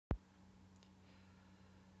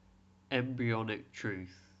Embryonic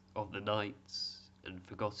truth of the nights and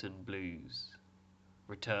forgotten blues,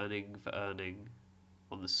 returning for earning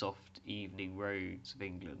on the soft evening roads of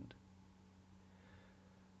England.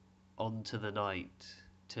 On to the night,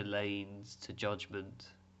 to lanes, to judgment,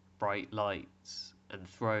 bright lights and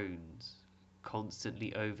thrones,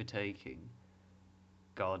 constantly overtaking,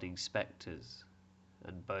 guarding spectres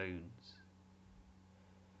and bones.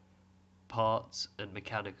 Parts and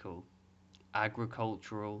mechanical,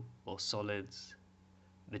 agricultural or solids,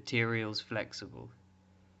 materials flexible,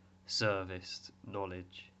 serviced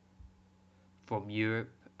knowledge, from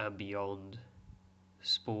Europe and beyond,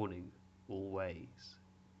 spawning all ways.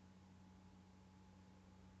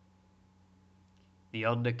 The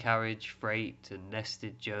undercarriage freight and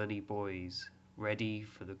nested journey boys, ready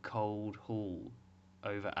for the cold haul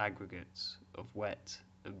over aggregates of wet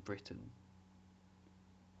and Britain.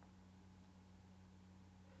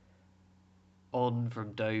 On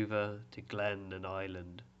from Dover to glen and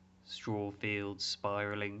island, straw fields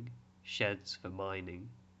spiralling, sheds for mining,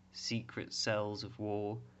 secret cells of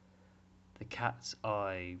war, the cat's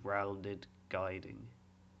eye rounded guiding,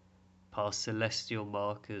 past celestial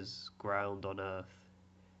markers ground on earth,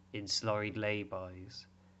 in slurried lay-bys,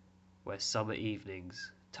 where summer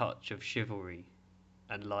evenings touch of chivalry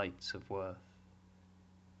and lights of worth.